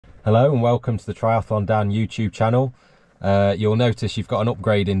Hello and welcome to the TriathlonDan YouTube channel. You'll notice you've got an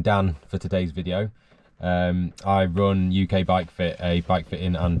upgrade in Dan for today's video. I run UK Bike Fit, a bike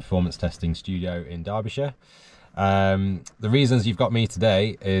fitting and performance testing studio in Derbyshire. The reasons you've got me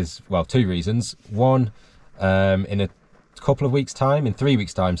today is, well, two reasons. One, in a couple of weeks time, in 3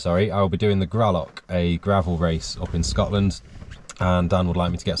 weeks time, sorry, I will be doing the Graloch, a gravel race up in Scotland, and Dan would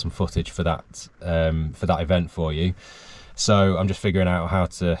like me to get some footage for that event for you. So I'm just figuring out how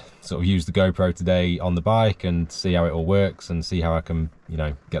to sort of use the GoPro today on the bike and see how it all works and see how I can, you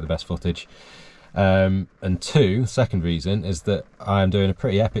know, get the best footage. And two, second reason is that I'm doing a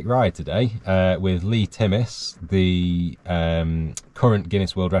pretty epic ride today with Leigh Timmis, the current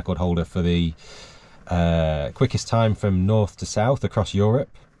Guinness World Record holder for the quickest time from north to south across Europe,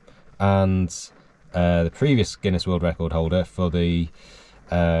 and the previous Guinness World Record holder for the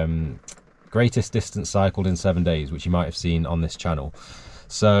greatest distance cycled in 7 days, which you might have seen on this channel.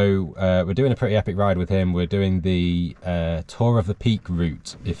 So we're doing a pretty epic ride with him. We're doing the Tour of the Peak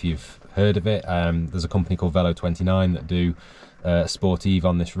route, if you've heard of it. There's a company called Velo29 that do Sportive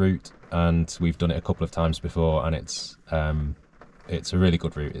on this route, and we've done it a couple of times before, and it's a really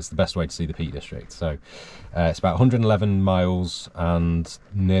good route. It's the best way to see the Peak District. So it's about 111 miles and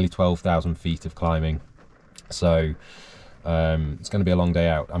nearly 12,000 feet of climbing. So it's going to be a long day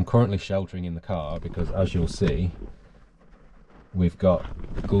out. I'm currently sheltering in the car because, as you'll see, we've got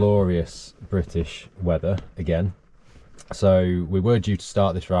glorious British weather again. So we were due to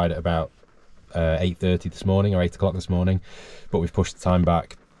start this ride at about 8:30 this morning, or 8 o'clock this morning, but we've pushed the time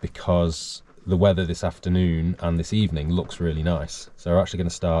back because the weather this afternoon and this evening looks really nice. So we're actually going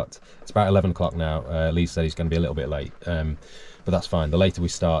to start, it's about 11 o'clock now. Leigh said he's going to be a little bit late, but that's fine. The later we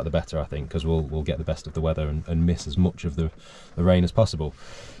start, the better, I think, because we'll get the best of the weather and miss as much of the rain as possible.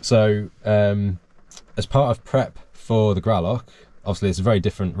 So as part of prep for the Graloch, obviously it's a very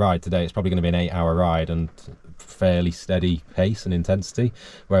different ride today. It's probably going to be an 8-hour ride and fairly steady pace and intensity,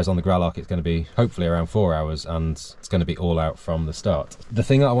 whereas on the Graloch it's going to be hopefully around 4 hours, and it's going to be all out from the start. The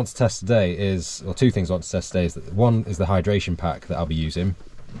thing that I want to test today is, or two things I want to test today, is that one is the hydration pack that I'll be using.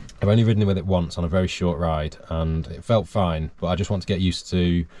 I've only ridden with it once on a very short ride and it felt fine, but I just want to get used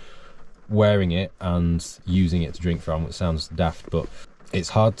to wearing it and using it to drink from, which sounds daft, but it's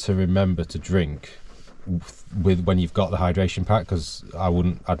hard to remember to drink with when you've got the hydration pack, because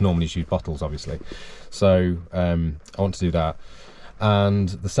I'd normally just use bottles, obviously. So I want to do that. And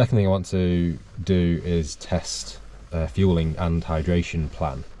the second thing I want to do is test fueling and hydration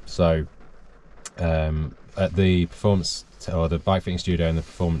plan. So at the performance or the bike fitting studio and the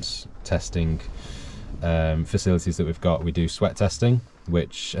performance testing facilities that we've got, we do sweat testing,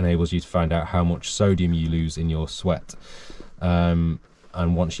 which enables you to find out how much sodium you lose in your sweat.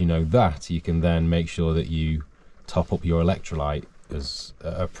 And once you know that, you can then make sure that you top up your electrolyte as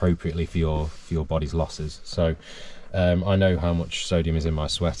appropriately for your body's losses. So I know how much sodium is in my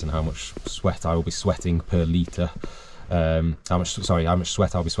sweat and how much sweat I will be sweating per litre. How much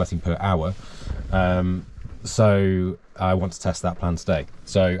sweat I'll be sweating per hour. So I want to test that plan today.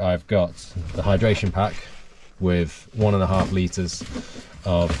 So I've got the hydration pack with 1.5 litres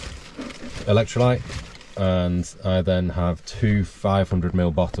of electrolyte, and I then have two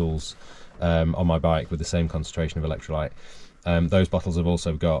 500ml bottles on my bike with the same concentration of electrolyte. Those bottles have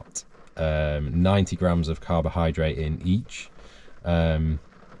also got 90 grams of carbohydrate in each, and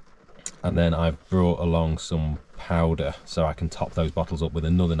then I've brought along some powder so I can top those bottles up with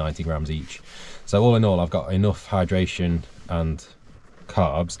another 90 grams each. So all in all, I've got enough hydration and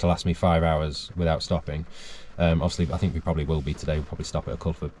carbs to last me 5 hours without stopping. Obviously I think we probably will be today. We'll probably stop at a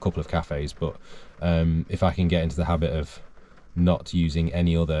couple of cafes, but if I can get into the habit of not using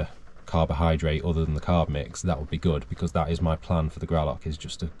any other carbohydrate other than the carb mix, that would be good, because that is my plan for the Graloch, is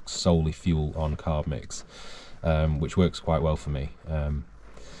just to solely fuel on carb mix, which works quite well for me.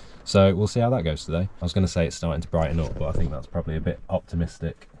 So we'll see how that goes today. I was going to say it's starting to brighten up, but I think that's probably a bit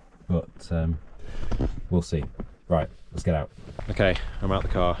optimistic, but we'll see. Right, let's get out. Okay, I'm out the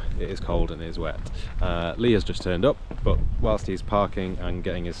car. It is cold and it is wet. Leigh has just turned up, but whilst he's parking and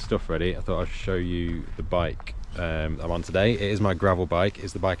getting his stuff ready, I thought I'd show you the bike I'm on today. It is my gravel bike.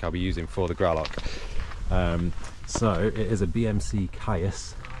 It's the bike I'll be using for the Graloch. So it is a BMC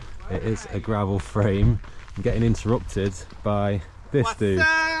Caius. It is a gravel frame. I'm getting interrupted by this dude. What's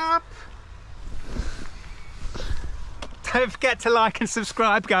up? Don't forget to like and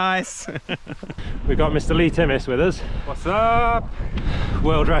subscribe, guys. We've got Mr. Leigh Timmis with us. What's up?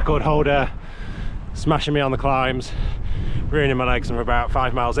 World record holder, smashing me on the climbs, ruining my legs. I'm about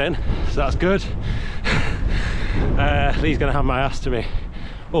 5 miles in, so that's good. Leigh's gonna have my ass to me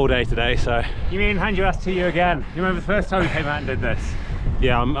all day today, so. You mean hand your ass to you again? You remember the first time we came out and did this?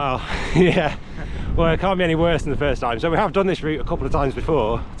 Yeah, yeah. Well, it can't be any worse than the first time. So we have done this route a couple of times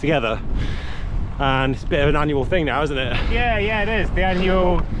before together, and it's a bit of an annual thing now, isn't it? Yeah, it is. The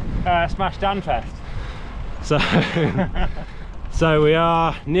annual Smash Dan Fest. So, so we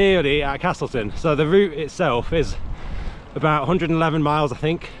are nearly at Castleton. So the route itself is about 111 miles, I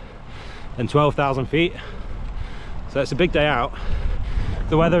think, and 12,000 feet. So it's a big day out.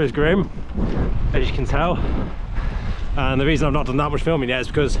 The weather is grim, as you can tell. And the reason I've not done that much filming yet is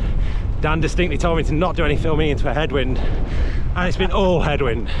because Dan distinctly told me to not do any filming into a headwind. And it's been all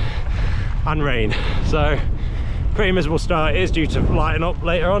headwind and rain. So pretty miserable start. It is due to lighten up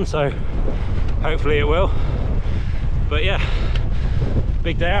later on, so hopefully it will. But yeah,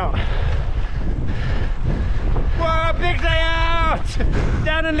 big day out. Whoa, big day out!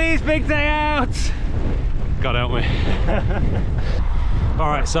 Dan and Leigh's big day out! God help me. All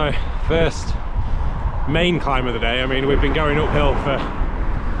right, so first main climb of the day. I mean, we've been going uphill for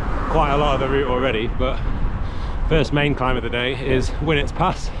quite a lot of the route already, but first main climb of the day is Winnett's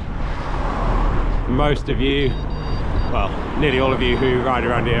Pass. Most of you, well, nearly all of you who ride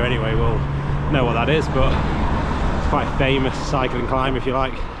around here anyway will know what that is, but it's quite a famous cycling climb, if you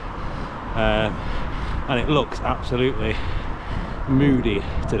like. And it looks absolutely moody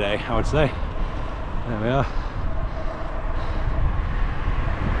today, I would say. There we are.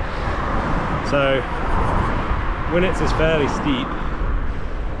 So Winnett's is fairly steep.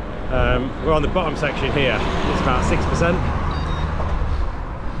 We're on the bottom section here. It's about 6%,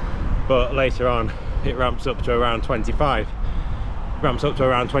 but later on it ramps up to around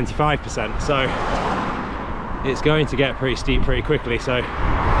 25%. So it's going to get pretty steep pretty quickly. So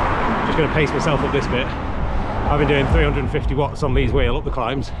I'm just going to pace myself up this bit. I've been doing 350 watts on Leigh's wheel up the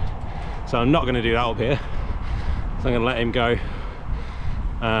climbs, so I'm not going to do that up here. So I'm going to let him go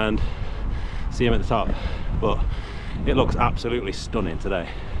and see him at the top. But it looks absolutely stunning today.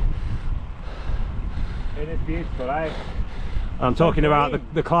 It is beautiful, eh? I'm talking about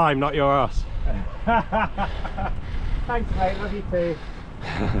the climb, not your ass. Thanks, mate. Love you too.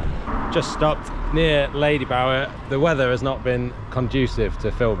 Just stopped near Lady Bower. The weather has not been conducive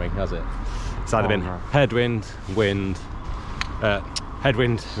to filming, has it? It's either been headwind, wind,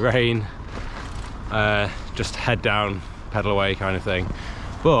 headwind, rain, just head down, pedal away kind of thing.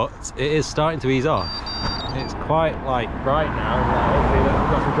 But it is starting to ease off. It's quite like bright now. Hopefully we've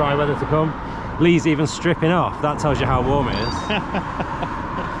got some dry weather to come. Leigh's even stripping off. That tells you how warm it is.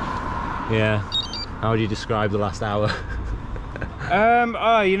 Yeah. How would you describe the last hour?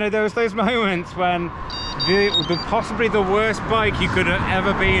 Oh, you know, there was those moments when possibly the worst bike you could have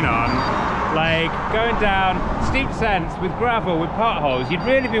ever been on, like going down steep descents with gravel, with potholes, you'd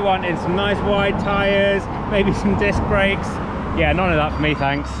really be wanting some nice wide tyres, maybe some disc brakes. Yeah, none of that for me,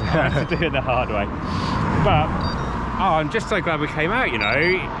 thanks. I had to do it the hard way. But oh, I'm just so glad we came out, you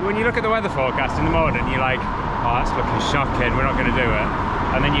know. When you look at the weather forecast in the morning, you're like, oh, that's looking shocking, we're not going to do it.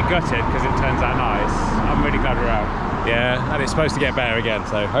 And then you gut it because it turns out nice. I'm really glad we're out. Yeah, and it's supposed to get better again,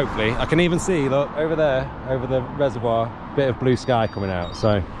 so hopefully. I can even see, look, over there, over the reservoir, bit of blue sky coming out,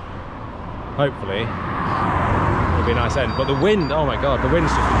 so hopefully it'll be a nice end. But the wind, oh my god, the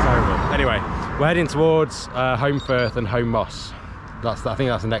wind's just been terrible. Anyway, we're heading towards Home Firth and Home Moss. I think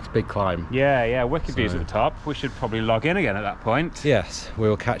that's the next big climb. Yeah, wicked views at the top. We should probably log in again at that point. Yes, we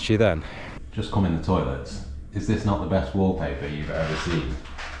will catch you then. Just come in the toilets. Is this not the best wallpaper you've ever seen?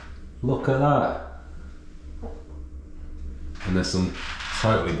 Look at that. And there's some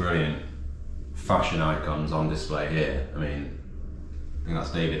totally brilliant fashion icons on display here. I mean, I think that's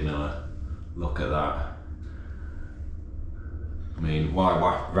David Miller. Look at that. I mean, why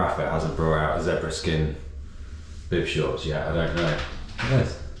Rafa hasn't brought out a zebra skin bib shorts yet, I don't know.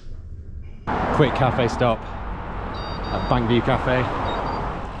 Yes. Quick cafe stop at Bankview Cafe.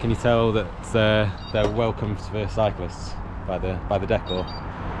 Can you tell that they're welcomed for cyclists by the decor?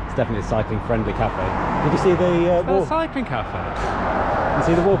 It's definitely a cycling friendly cafe. Did you see the cycling cafe? You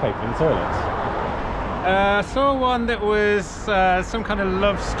see the wallpaper in the toilets? I saw one that was some kind of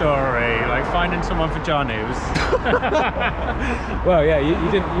love story, like finding someone for Johnny's. Well, yeah, you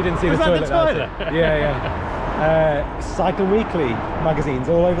didn't see was the that toilet. the toilet? Yeah. Cycling Weekly magazines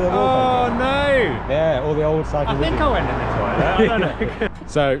all over the wallpaper. Oh no! Yeah, all the old Cycling Weekly. I think I went in the toilet. I don't know.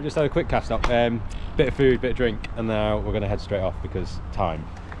 So just had a quick caf stop, bit of food, bit of drink, and now we're going to head straight off because time.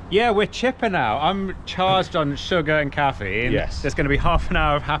 Yeah, we're chipper now. I'm charged on sugar and caffeine. Yes. There's going to be half an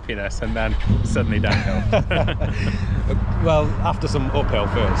hour of happiness and then suddenly downhill. Well, after some uphill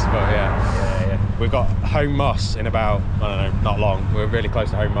first, but yeah. We've got Home Moss in about, I don't know, not long. We're really close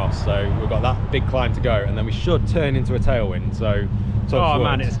to Home Moss, so we've got that big climb to go, and then we should turn into a tailwind. So Oh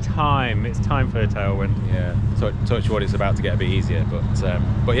man, it's time for a tailwind. Yeah, touch wood, it's about to get a bit easier,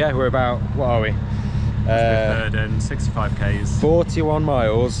 but yeah, we're about, what are we? Third and 65 k's. 41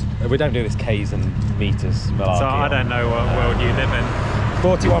 miles. We don't do this k's and meters. So I don't know what world you live in.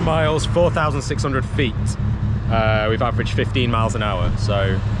 41 miles, 4,600 feet. We've averaged 15 miles an hour,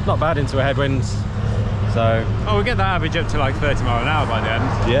 so not bad into a headwind. So we get that average up to like 30 miles an hour by the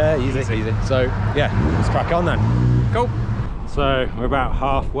end. Yeah, easy. So yeah, let's crack on then. Cool. So we're about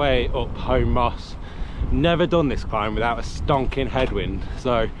halfway up Home Moss. Never done this climb without a stonking headwind,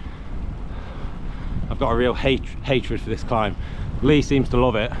 so I've got a real hatred for this climb. Leigh seems to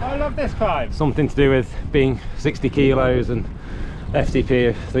love it. I love this climb. Something to do with being 60 kilos and FTP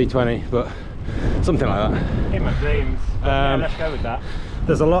of 320, but something like that. In my dreams. Yeah, let's go with that.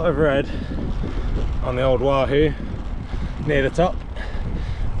 There's a lot of red on the old Wahoo near the top,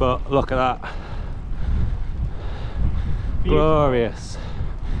 but look at that. Beautiful. Glorious.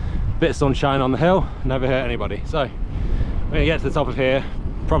 Bit of sunshine on the hill, never hurt anybody. So we're gonna get to the top of here,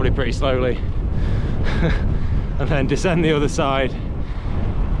 probably pretty slowly, and then descend the other side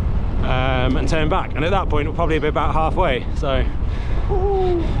and turn back. And at that point we'll probably be about halfway. So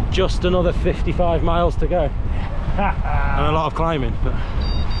just another 55 miles to go. And a lot of climbing. But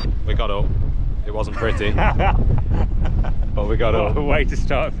we got up. It wasn't pretty. But we got up. What a way to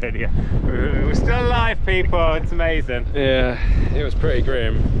start a video. We're still alive, people. It's amazing. Yeah, it was pretty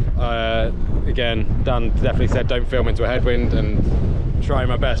grim. Again, Dan definitely said don't film into a headwind, and trying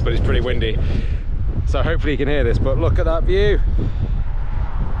my best, but it's pretty windy. So hopefully you can hear this, but look at that view.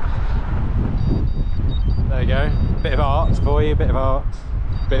 There you go. Bit of art for you, bit of art,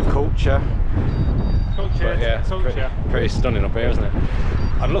 bit of culture. Culture, yeah, culture. Pretty stunning up here, isn't it?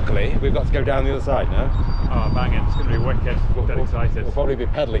 And luckily, we've got to go down the other side now. Oh, banging. It's going to be wicked. Dead excited. We'll probably be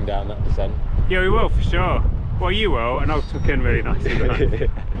pedalling down that descent. Yeah, we will, for sure. Well, you will, and I'll tuck in really nicely.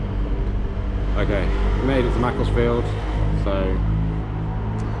 Okay, we made it to Macclesfield, so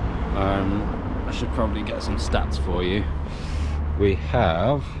I should probably get some stats for you. We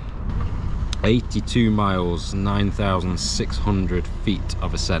have 82 miles, 9,600 feet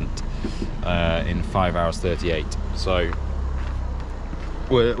of ascent in 5 hours 38. So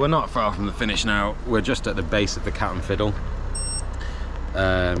we're not far from the finish now. We're just at the base of the Cat and Fiddle.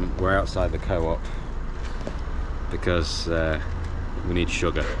 We're outside the co-op because we need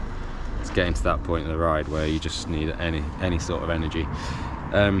sugar. It's getting to that point of the ride where you just need any sort of energy.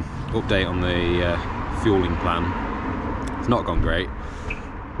 Update on the fueling plan. It's not gone great,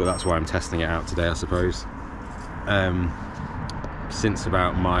 but that's why I'm testing it out today, I suppose. Since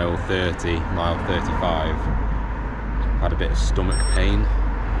about mile 30, mile 35, I've had a bit of stomach pain,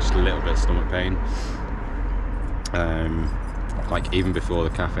 just a little bit of stomach pain, like even before the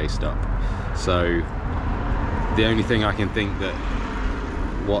cafe stop. So the only thing I can think that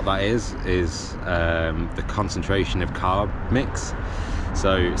what that is the concentration of carb mix.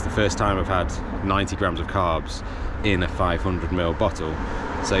 So it's the first time I've had 90 grams of carbs in a 500ml bottle.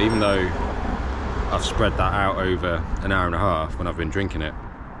 So even though I've spread that out over an hour and a half when I've been drinking it,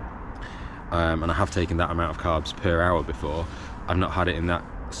 and I have taken that amount of carbs per hour before, I've not had it in that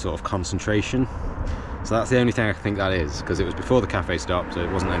sort of concentration. So that's the only thing I think that is, because it was before the cafe stop, so it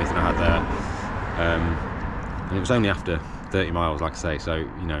wasn't anything I had there, and it was only after 30 miles, like I say, so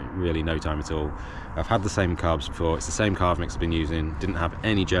you know, really no time at all. I've had the same carbs before. It's the same carb mix I've been using. Didn't have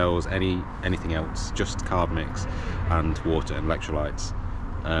any gels, anything else, just carb mix and water and electrolytes.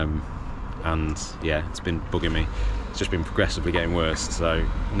 And yeah, it's been bugging me. It's just been progressively getting worse, so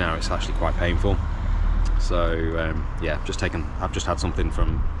now it's actually quite painful. So yeah, I've just had something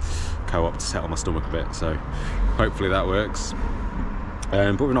from co-op to settle my stomach a bit, so hopefully that works.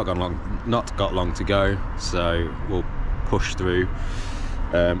 But we've not got long to go, so we'll push through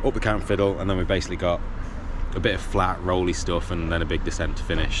up the Cat and Fiddle, and then we've basically got a bit of flat rolly stuff and then a big descent to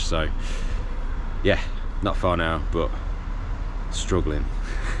finish. So yeah, not far now, but struggling.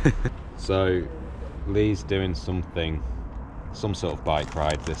 So Leigh's doing some sort of bike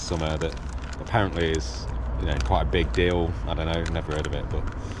ride this summer that apparently is, you know, quite a big deal. I don't know, never heard of it, but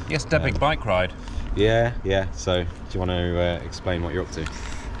yes, the big bike ride. Yeah. So do you want to explain what you're up to?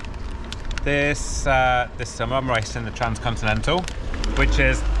 This summer I'm racing the Transcontinental, which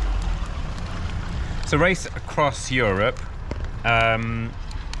is a race across Europe.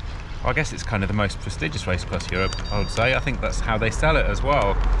 I guess it's kind of the most prestigious race across Europe, I would say. I think that's how they sell it as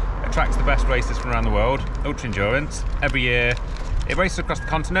well. It attracts the best racers from around the world, ultra endurance. Every year it races across the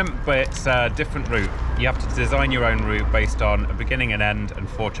continent, but it's a different route. You have to design your own route based on a beginning and end and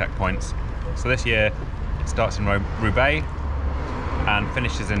 4 checkpoints. So this year it starts in Roubaix and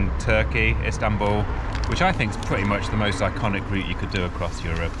finishes in Turkey, Istanbul, which I think is pretty much the most iconic route you could do across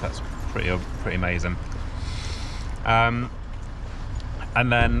Europe. That's pretty amazing. And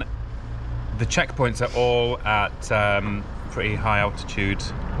then the checkpoints are all at pretty high altitude,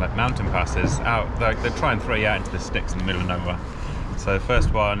 like mountain passes. They try and throw you out into the sticks in the middle of nowhere. So the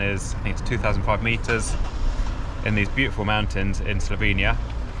first one is, I think it's 2,005 meters in these beautiful mountains in Slovenia.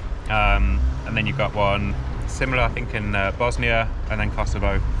 And then you've got one similar, I think, in Bosnia and then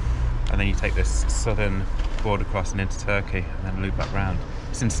Kosovo. And then you take this southern border crossing into Turkey and then loop back round.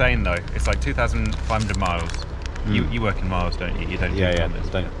 It's insane though. It's like 2,500 miles. You work in miles, don't you? You don't. Yeah.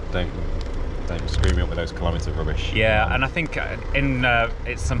 Don't screw me up with those kilometre rubbish. Yeah, and I think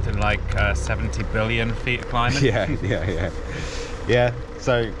it's something like 70 billion feet of climbing. Yeah.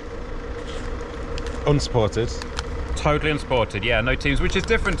 So unsupported. Totally unsupported. Yeah, no teams, which is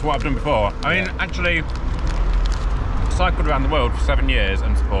different to what I've done before. I mean, actually, cycled around the world for 7 years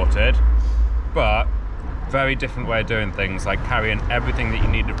unsupported, but very different way of doing things, like carrying everything that you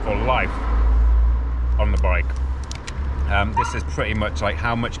needed for life on the bike. This is pretty much like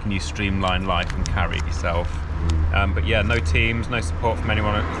how much can you streamline life and carry it yourself. But yeah, no teams, no support from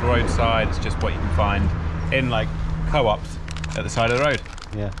anyone at the roadside. It's just what you can find in like co-ops at the side of the road.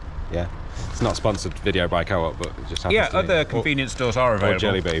 Yeah. It's not a sponsored video by co-op, but it just happens to other convenience stores are available. Or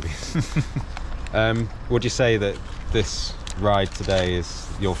jelly babies. Would you say that this ride today is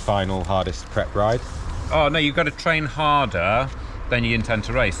your final hardest prep ride? Oh no, you've got to train harder than you intend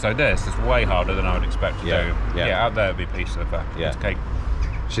to race. So this is way harder than I would expect to do. Yeah, out there it'd be a piece of cake.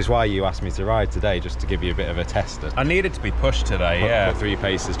 Which is why you asked me to ride today, just to give you a bit of a tester. I needed to be pushed today, Put 3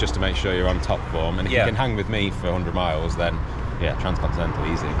 paces just to make sure you're on top form. And if you can hang with me for 100 miles, then transcontinental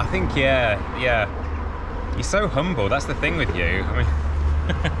easy. I think, yeah. You're so humble, that's the thing with you. I mean...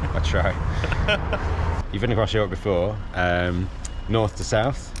 I try. You've been across Europe before, north to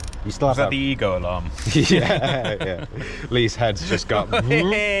south. You still have that the ego alarm? yeah. Lee's head's just got...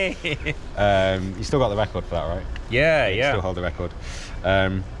 You still got the record for that, right? Yeah. You still hold the record.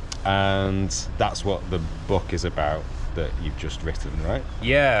 And that's what the book is about that you've just written, right?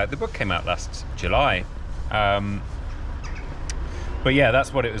 Yeah, the book came out last July. But yeah,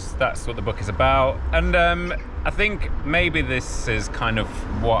 that's what the book is about. And I think maybe this is kind of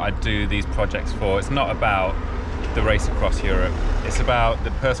what I do these projects for. It's not about the race across Europe. It's about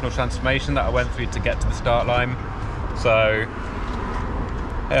the personal transformation that I went through to get to the start line. So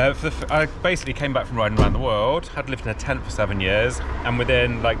I basically came back from riding around the world. I'd lived in a tent for 7 years, and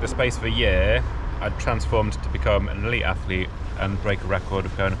within like the space of a year, I'd transformed to become an elite athlete and break a record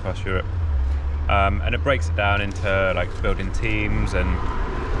of going across Europe. And it breaks it down into like building teams and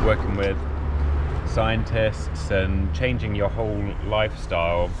working with scientists and changing your whole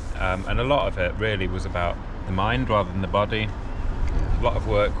lifestyle. And a lot of it really was about the mind rather than the body. A lot of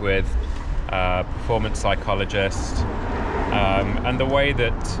work with performance psychologists, and the way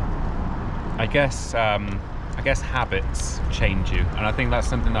that I guess habits change you. And I think that's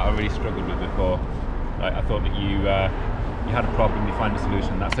something that I really struggled with before. Like, I thought that you had a problem, you find a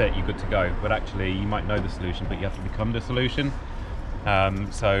solution, that's it, you're good to go. But actually, you might know the solution, but you have to become the solution.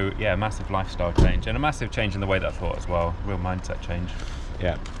 So yeah, massive lifestyle change and a massive change in the way that I thought as well. Real mindset change.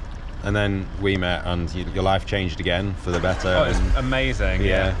 Yeah. And then we met, and your life changed again for the better. Oh, it's amazing.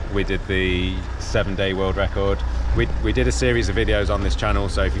 Yeah, we did the 7-day world record. We did a series of videos on this channel,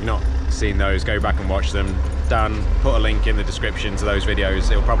 so if you've not seen those, go back and watch them. Dan put a link in the description to those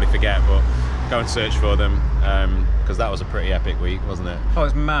videos. It'll probably forget, but go and search for them, because that was a pretty epic week, wasn't it? Oh, it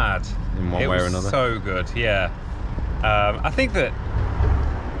was mad. In one way or another. So good, yeah. I think that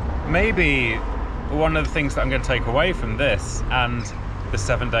maybe one of the things that I'm going to take away from this and the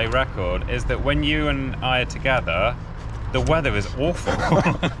 7-day record is that when you and I are together, the weather is awful.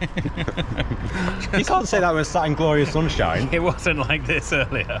 You can't say that when it's sat in glorious sunshine. It wasn't like this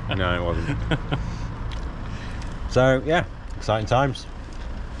earlier. No, it wasn't. So yeah, exciting times.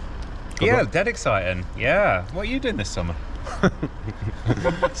 Good luck. Dead exciting. Yeah. What are you doing this summer?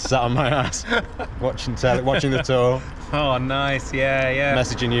 Sat on my ass, watching the tour. Oh, nice. Yeah.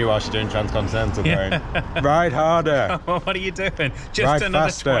 Messaging you while you're doing transcontinental, going, ride harder. What are you doing? Just ride another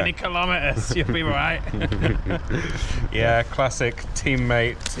faster. 20 kilometers. You'll be right. Yeah, classic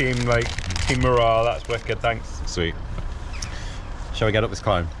teammate, team morale. That's wicked. Thanks. Sweet. Shall we get up this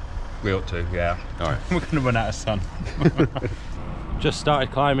climb? We ought to. Yeah. All right. We're going to run out of sun. Just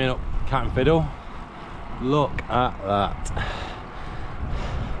started climbing up Cat and Fiddle. Look at that.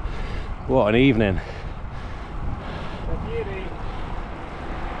 What an evening.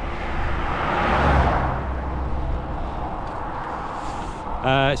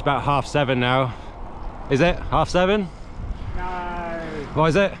 It's about 7:30 now. Is it 7:30? No. What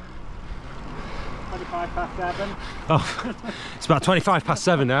is it? 20 25 past 7. Oh, it's about 25 past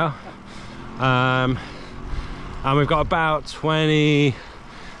 7 now. And we've got about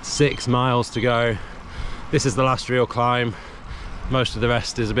 26 miles to go. This is the last real climb. Most of the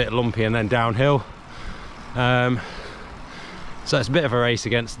rest is a bit lumpy and then downhill. So it's a bit of a race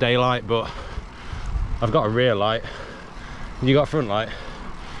against daylight, but I've got a rear light. You got a front light?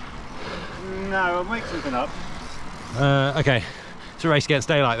 No, I'll make something up. Okay, it's a race against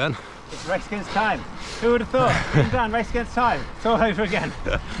daylight then. It's a race against time. Who would have thought? Dan, race against time. It's all over again.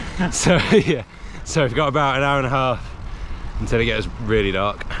 So yeah, so we've got about an hour and a half until it gets really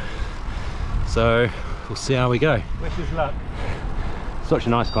dark. So we'll see how we go. Wish us luck. Such a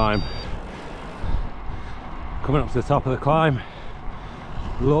nice climb. Coming up to the top of the climb.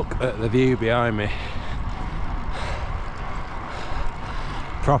 Look at the view behind me.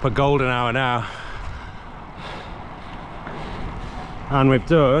 Proper golden hour now. And we've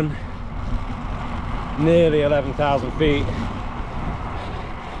done nearly 11,000 feet.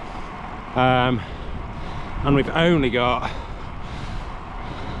 And we've only got,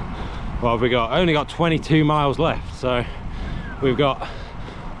 well, only got 22 miles left. So we've got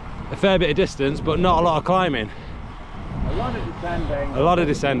a fair bit of distance, but not a lot of climbing. A lot of descending. A lot of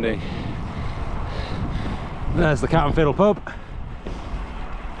descending. There's the Cat and Fiddle pub.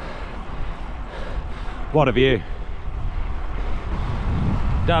 What a view.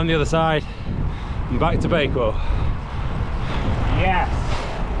 Down the other side and back to Bakewell. Yes.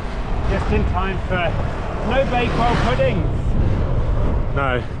 Just in time for no Bakewell puddings.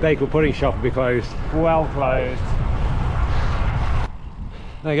 No, Bakewell pudding shop will be closed. Well closed.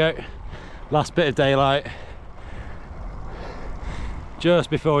 There you go. Last bit of daylight. Just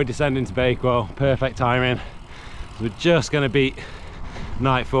before we descend into Bakewell. Perfect timing. So we're just going to beat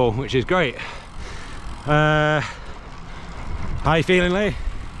nightfall, which is great. How are you feeling, Leigh?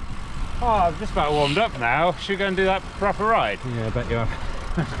 Oh, I've just about warmed up now. Should we go and do that proper ride? Yeah, I bet you have.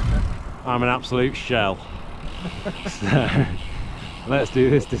 I'm an absolute shell. So, let's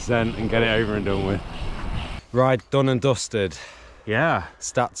do this descent and get it over and done with. Ride done and dusted. Yeah.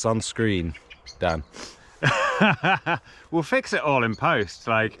 Stats on screen, Dan. We'll fix it all in post.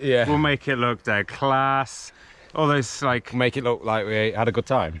 Like, yeah, we'll make it look dead class. All those, like, make it look like we had a good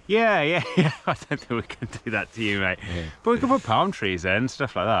time. Yeah. I don't think we can do that to you, mate. Yeah. But we can put palm trees in,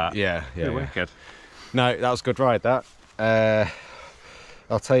 stuff like that. Yeah. Wicked. No, that was a good ride, that.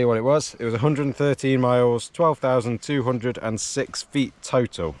 I'll tell you what it was. It was 113 miles, 12,206 feet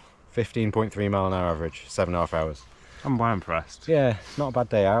total, 15.3 mile an hour average, 7.5 hours. I'm well impressed. Yeah, not a bad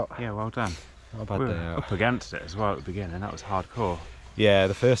day out. Yeah, well done. Not a bad day out. Up against it as well at the beginning. That was hardcore. Yeah,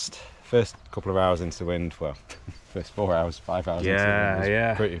 the first couple of hours into the wind, well, first 4 hours, 5 hours into the wind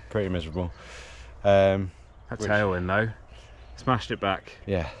was pretty miserable. That tailwind though, smashed it back.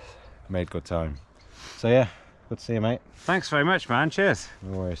 Yeah, made good time. So yeah, good to see you, mate. Thanks very much, man. Cheers.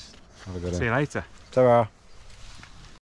 No worries. Have a good one. See you later. Ta-ra.